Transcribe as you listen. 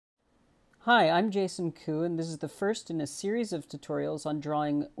Hi, I'm Jason Koo, and this is the first in a series of tutorials on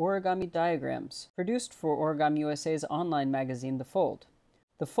drawing origami diagrams, produced for OrigamiUSA's online magazine, The Fold.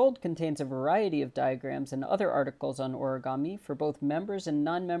 The Fold contains a variety of diagrams and other articles on origami for both members and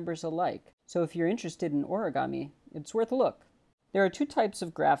non-members alike, so if you're interested in origami, it's worth a look. There are two types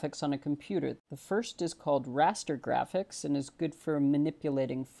of graphics on a computer. The first is called raster graphics and is good for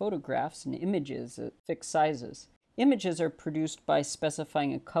manipulating photographs and images at fixed sizes. Images are produced by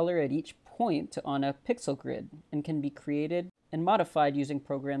specifying a color at each point on a pixel grid and can be created and modified using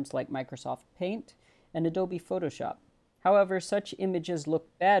programs like Microsoft Paint and Adobe Photoshop. However, such images look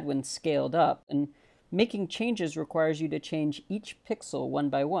bad when scaled up, and making changes requires you to change each pixel one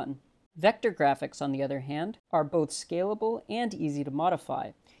by one. Vector graphics, on the other hand, are both scalable and easy to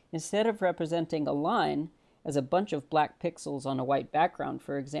modify. Instead of representing a line as a bunch of black pixels on a white background,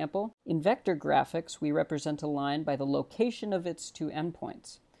 for example, in vector graphics we represent a line by the location of its two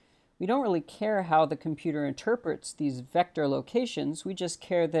endpoints. We don't really care how the computer interprets these vector locations, we just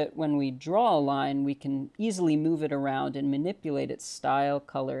care that when we draw a line we can easily move it around and manipulate its style,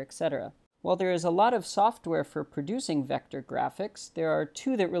 color, etc. While there is a lot of software for producing vector graphics, there are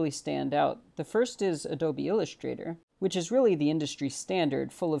two that really stand out. The first is Adobe Illustrator, which is really the industry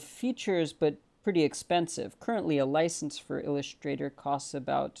standard, full of features but pretty expensive. Currently, a license for Illustrator costs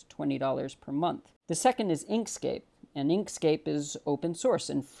about $20 per month. The second is Inkscape, and Inkscape is open source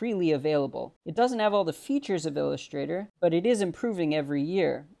and freely available. It doesn't have all the features of Illustrator, but it is improving every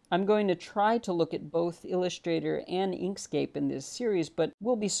year. I'm going to try to look at both Illustrator and Inkscape in this series, but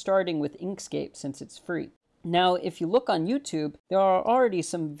we'll be starting with Inkscape since it's free. Now, if you look on YouTube, there are already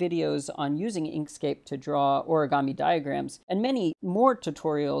some videos on using Inkscape to draw origami diagrams, and many more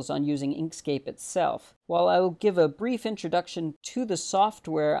tutorials on using Inkscape itself. While I will give a brief introduction to the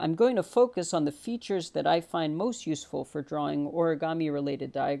software, I'm going to focus on the features that I find most useful for drawing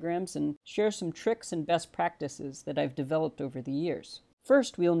origami-related diagrams and share some tricks and best practices that I've developed over the years.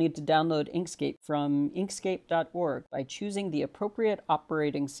 First, we'll need to download Inkscape from inkscape.org by choosing the appropriate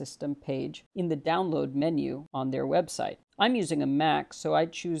operating system page in the download menu on their website. I'm using a Mac, so I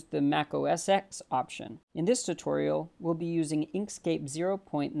choose the Mac OS X option. In this tutorial, we'll be using Inkscape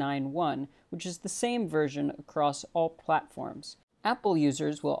 0.91, which is the same version across all platforms. Apple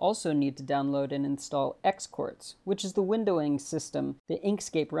users will also need to download and install Xcorts, which is the windowing system that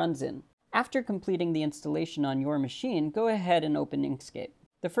Inkscape runs in. After completing the installation on your machine, go ahead and open Inkscape.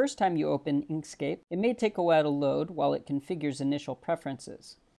 The first time you open Inkscape, it may take a while to load while it configures initial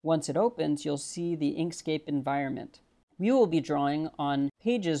preferences. Once it opens, you'll see the Inkscape environment. We will be drawing on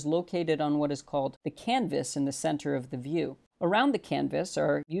pages located on what is called the canvas in the center of the view. Around the canvas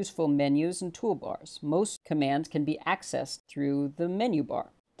are useful menus and toolbars. Most commands can be accessed through the menu bar.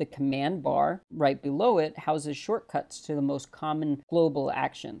 The command bar right below it houses shortcuts to the most common global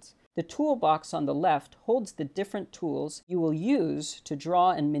actions. The toolbox on the left holds the different tools you will use to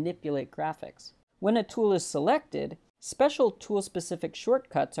draw and manipulate graphics. When a tool is selected, special tool-specific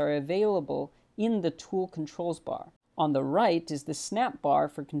shortcuts are available in the Tool Controls bar. On the right is the Snap bar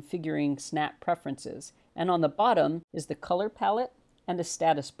for configuring snap preferences, and on the bottom is the Color palette and a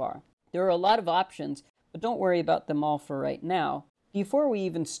Status bar. There are a lot of options, but don't worry about them all for right now. Before we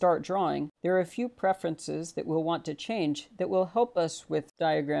even start drawing, there are a few preferences that we'll want to change that will help us with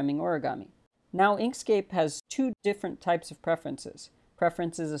diagramming origami. Now, Inkscape has two different types of preferences: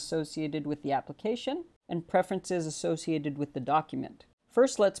 preferences associated with the application and preferences associated with the document.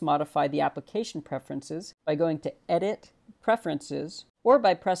 First, let's modify the application preferences by going to Edit, Preferences, or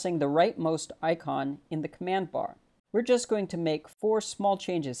by pressing the rightmost icon in the command bar. We're just going to make 4 small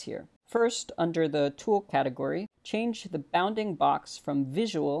changes here. First, under the Tool category, change the bounding box from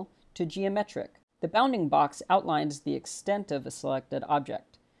Visual to Geometric. The bounding box outlines the extent of a selected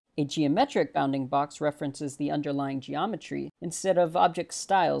object. A geometric bounding box references the underlying geometry instead of object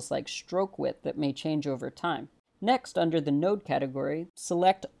styles like stroke width that may change over time. Next, under the Node category,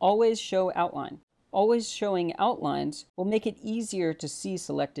 select Always Show Outline. Always showing outlines will make it easier to see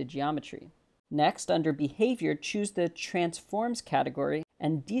selected geometry. Next, under Behavior, choose the Transforms category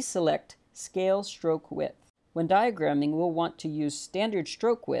and deselect Scale Stroke Width. When diagramming, we'll want to use standard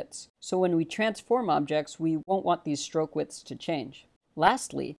stroke widths, so when we transform objects, we won't want these stroke widths to change.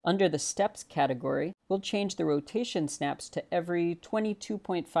 Lastly, under the Steps category, we'll change the rotation snaps to every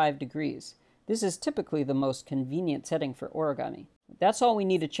 22.5 degrees. This is typically the most convenient setting for origami. That's all we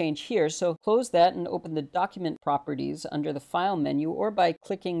need to change here, so close that and open the Document Properties under the File menu or by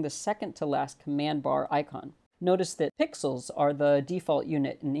clicking the second to last command bar icon. Notice that pixels are the default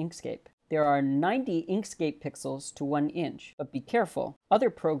unit in Inkscape. There are 90 Inkscape pixels to 1 inch, but be careful. Other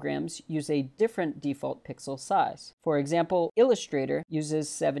programs use a different default pixel size. For example, Illustrator uses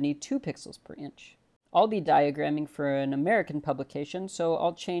 72 pixels per inch. I'll be diagramming for an American publication, so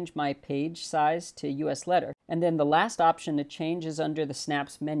I'll change my page size to US letter. And then the last option to change is under the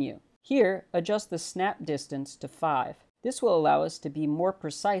Snaps menu. Here, adjust the snap distance to 5. This will allow us to be more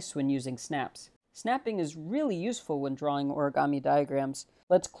precise when using snaps. Snapping is really useful when drawing origami diagrams.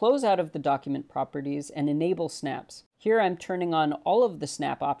 Let's close out of the document properties and enable snaps. Here I'm turning on all of the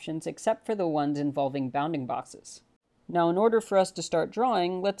snap options except for the ones involving bounding boxes. Now, in order for us to start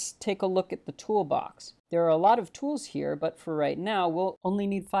drawing, let's take a look at the toolbox. There are a lot of tools here, but for right now, we'll only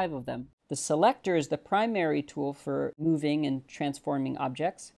need 5 of them. The selector is the primary tool for moving and transforming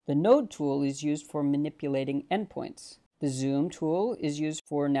objects. The node tool is used for manipulating endpoints. The zoom tool is used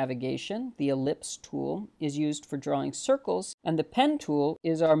for navigation, the ellipse tool is used for drawing circles, and the pen tool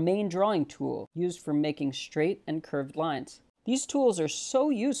is our main drawing tool, used for making straight and curved lines. These tools are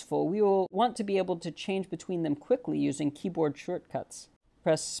so useful, we will want to be able to change between them quickly using keyboard shortcuts.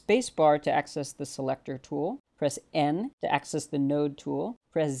 Press spacebar to access the selector tool, press N to access the node tool,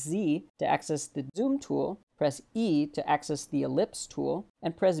 press Z to access the zoom tool, press E to access the ellipse tool,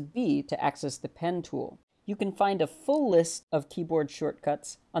 and press B to access the pen tool. You can find a full list of keyboard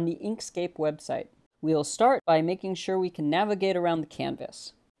shortcuts on the Inkscape website. We'll start by making sure we can navigate around the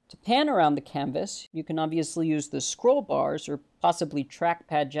canvas. To pan around the canvas, you can obviously use the scroll bars or possibly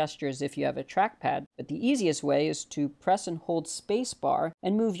trackpad gestures if you have a trackpad, but the easiest way is to press and hold spacebar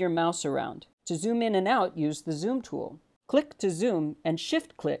and move your mouse around. To zoom in and out, use the zoom tool. Click to zoom and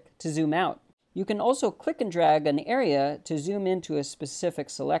shift-click to zoom out. You can also click and drag an area to zoom into a specific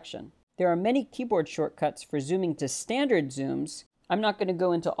selection. There are many keyboard shortcuts for zooming to standard zooms. I'm not going to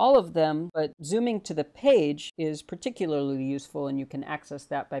go into all of them, but zooming to the page is particularly useful, and you can access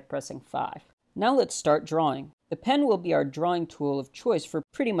that by pressing 5. Now let's start drawing. The pen will be our drawing tool of choice for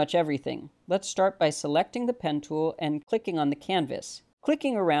pretty much everything. Let's start by selecting the pen tool and clicking on the canvas.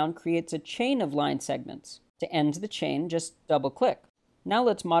 Clicking around creates a chain of line segments. To end the chain, just double-click. Now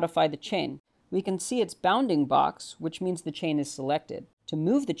let's modify the chain. We can see its bounding box, which means the chain is selected. To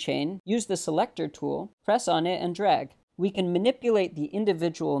move the chain, use the selector tool, press on it, and drag. We can manipulate the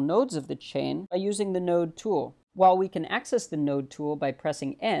individual nodes of the chain by using the node tool. While we can access the node tool by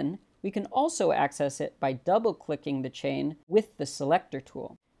pressing N, we can also access it by double-clicking the chain with the selector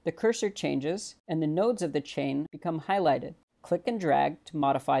tool. The cursor changes, and the nodes of the chain become highlighted. Click and drag to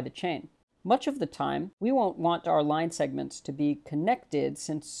modify the chain. Much of the time, we won't want our line segments to be connected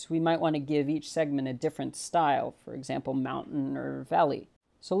since we might want to give each segment a different style, for example, mountain or valley.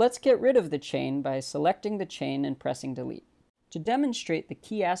 So let's get rid of the chain by selecting the chain and pressing delete. To demonstrate the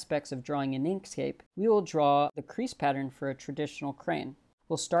key aspects of drawing in Inkscape, we will draw the crease pattern for a traditional crane.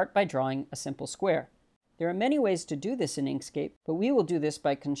 We'll start by drawing a simple square. There are many ways to do this in Inkscape, but we will do this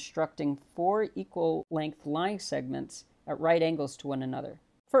by constructing 4 equal length line segments at right angles to one another.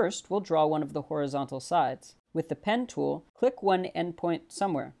 First, we'll draw one of the horizontal sides. With the pen tool, click one endpoint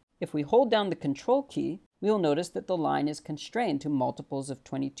somewhere. If we hold down the Control key, we will notice that the line is constrained to multiples of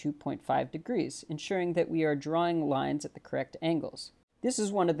 22.5 degrees, ensuring that we are drawing lines at the correct angles. This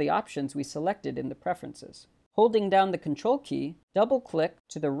is one of the options we selected in the preferences. Holding down the Control key, double-click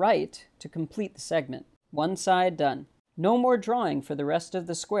to the right to complete the segment. One side done. No more drawing for the rest of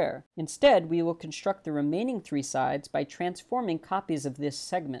the square. Instead, we will construct the remaining 3 sides by transforming copies of this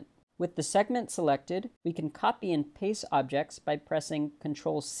segment. With the segment selected, we can copy and paste objects by pressing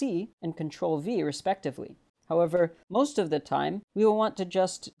Ctrl-C and Ctrl-V respectively. However, most of the time, we will want to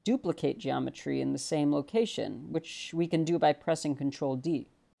just duplicate geometry in the same location, which we can do by pressing Ctrl-D.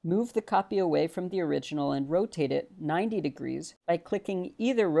 Move the copy away from the original and rotate it 90 degrees by clicking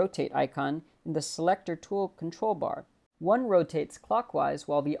either rotate icon in the selector tool control bar. One rotates clockwise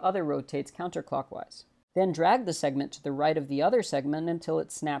while the other rotates counterclockwise. Then drag the segment to the right of the other segment until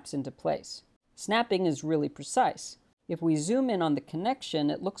it snaps into place. Snapping is really precise. If we zoom in on the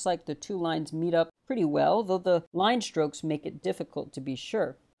connection, it looks like the 2 lines meet up pretty well, though the line strokes make it difficult to be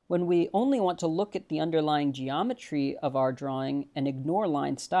sure. When we only want to look at the underlying geometry of our drawing and ignore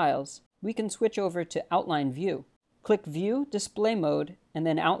line styles, we can switch over to Outline View. Click View, Display Mode, and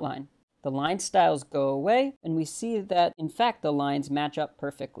then Outline. The line styles go away, and we see that, in fact, the lines match up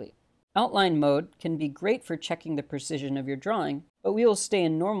perfectly. Outline mode can be great for checking the precision of your drawing, but we will stay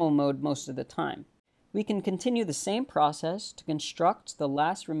in normal mode most of the time. We can continue the same process to construct the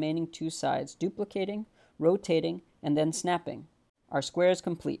last remaining 2 sides, duplicating, rotating, and then snapping. Our square is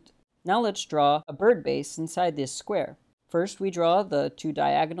complete. Now let's draw a bird base inside this square. First, we draw the 2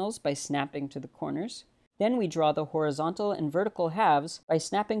 diagonals by snapping to the corners. Then we draw the horizontal and vertical halves by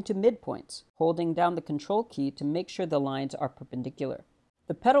snapping to midpoints, holding down the Control key to make sure the lines are perpendicular.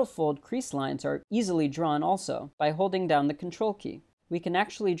 The petal fold crease lines are easily drawn also by holding down the Control key. We can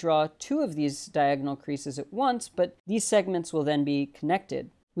actually draw two of these diagonal creases at once, but these segments will then be connected.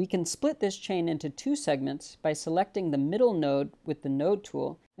 We can split this chain into two segments by selecting the middle node with the Node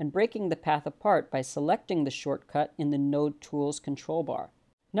tool and breaking the path apart by selecting the shortcut in the Node tool's control bar.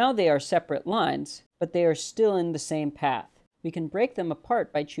 Now they are separate lines, but they are still in the same path. We can break them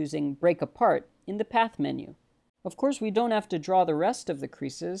apart by choosing Break Apart in the Path menu. Of course, we don't have to draw the rest of the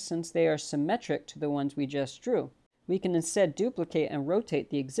creases since they are symmetric to the ones we just drew. We can instead duplicate and rotate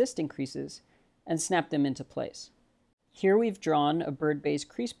the existing creases and snap them into place. Here we've drawn a bird-based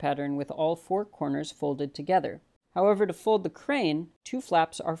crease pattern with all four corners folded together. However, to fold the crane, two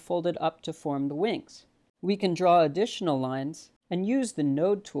flaps are folded up to form the wings. We can draw additional lines and use the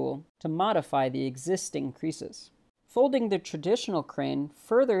Node tool to modify the existing creases. Folding the traditional crane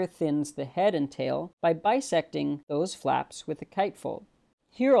further thins the head and tail by bisecting those flaps with a kite fold.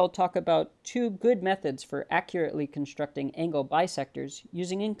 Here I'll talk about two good methods for accurately constructing angle bisectors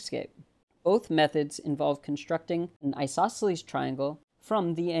using Inkscape. Both methods involve constructing an isosceles triangle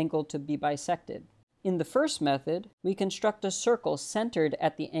from the angle to be bisected. In the first method, we construct a circle centered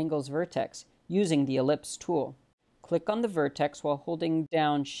at the angle's vertex using the ellipse tool. Click on the vertex while holding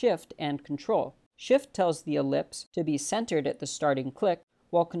down Shift and Control. Shift tells the ellipse to be centered at the starting click,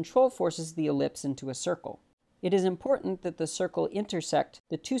 while Control forces the ellipse into a circle. It is important that the circle intersect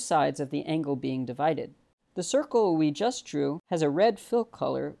the two sides of the angle being divided. The circle we just drew has a red fill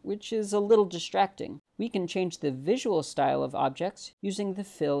color, which is a little distracting. We can change the visual style of objects using the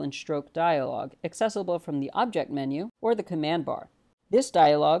Fill and Stroke dialog, accessible from the Object menu or the command bar. This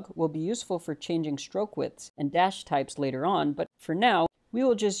dialog will be useful for changing stroke widths and dash types later on, but for now, we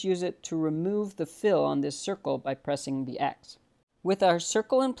will just use it to remove the fill on this circle by pressing the X. With our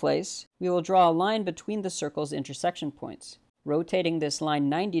circle in place, we will draw a line between the circle's intersection points. Rotating this line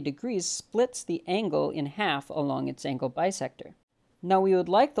 90 degrees splits the angle in half along its angle bisector. Now we would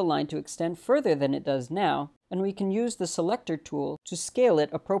like the line to extend further than it does now, and we can use the Selector tool to scale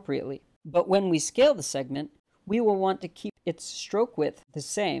it appropriately. But when we scale the segment, we will want to keep its stroke width the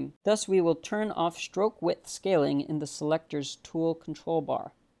same. Thus, we will turn off stroke width scaling in the Selector's tool control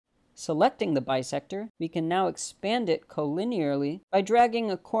bar. Selecting the bisector, we can now expand it collinearly by dragging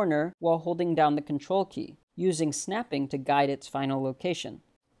a corner while holding down the Control key, using snapping to guide its final location.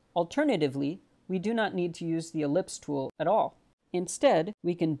 Alternatively, we do not need to use the ellipse tool at all. Instead,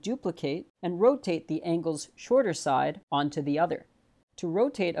 we can duplicate and rotate the angle's shorter side onto the other. To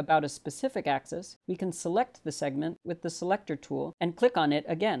rotate about a specific axis, we can select the segment with the Selector tool and click on it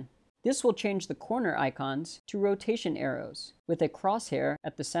again. This will change the corner icons to rotation arrows, with a crosshair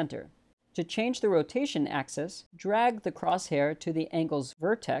at the center. To change the rotation axis, drag the crosshair to the angle's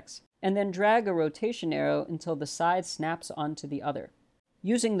vertex, and then drag a rotation arrow until the side snaps onto the other.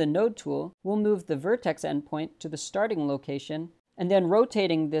 Using the Node tool, we'll move the vertex endpoint to the starting location, and then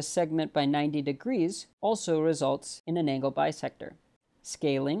rotating this segment by 90 degrees also results in an angle bisector.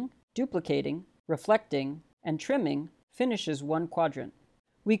 Scaling, duplicating, reflecting, and trimming finishes one quadrant.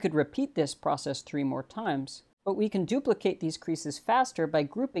 We could repeat this process 3 more times, but we can duplicate these creases faster by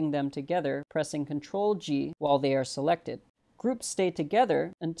grouping them together, pressing Ctrl-G while they are selected. Groups stay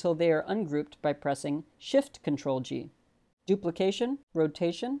together until they are ungrouped by pressing Shift-Ctrl-G. Duplication,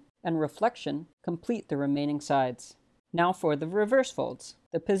 rotation, and reflection complete the remaining sides. Now for the reverse folds.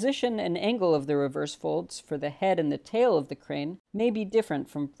 The position and angle of the reverse folds for the head and the tail of the crane may be different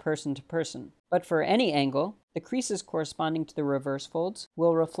from person to person, but for any angle, the creases corresponding to the reverse folds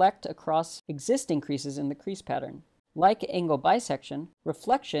will reflect across existing creases in the crease pattern. Like angle bisection,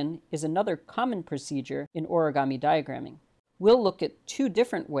 reflection is another common procedure in origami diagramming. We'll look at 2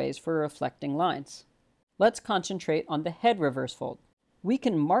 different ways for reflecting lines. Let's concentrate on the head reverse fold. We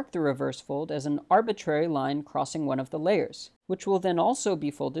can mark the reverse fold as an arbitrary line crossing one of the layers, which will then also be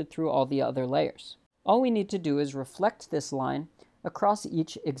folded through all the other layers. All we need to do is reflect this line across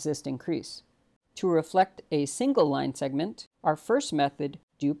each existing crease. To reflect a single line segment, our first method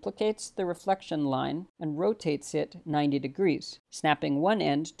duplicates the reflection line and rotates it 90 degrees, snapping one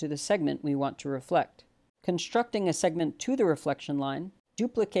end to the segment we want to reflect. Constructing a segment to the reflection line,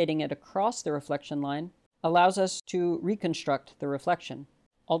 duplicating it across the reflection line, allows us to reconstruct the reflection.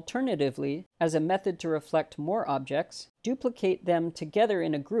 Alternatively, as a method to reflect more objects, duplicate them together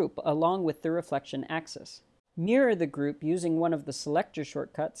in a group along with the reflection axis. Mirror the group using one of the Selector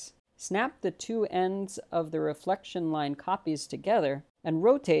shortcuts, snap the 2 ends of the reflection line copies together, and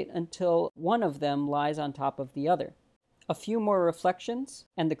rotate until one of them lies on top of the other. A few more reflections,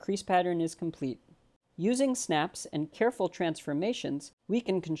 and the crease pattern is complete. Using snaps and careful transformations, we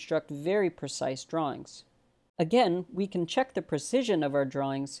can construct very precise drawings. Again, we can check the precision of our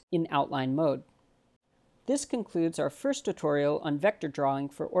drawings in outline mode. This concludes our first tutorial on vector drawing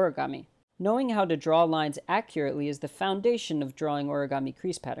for origami. Knowing how to draw lines accurately is the foundation of drawing origami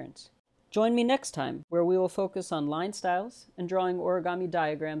crease patterns. Join me next time, where we will focus on line styles and drawing origami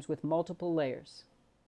diagrams with multiple layers.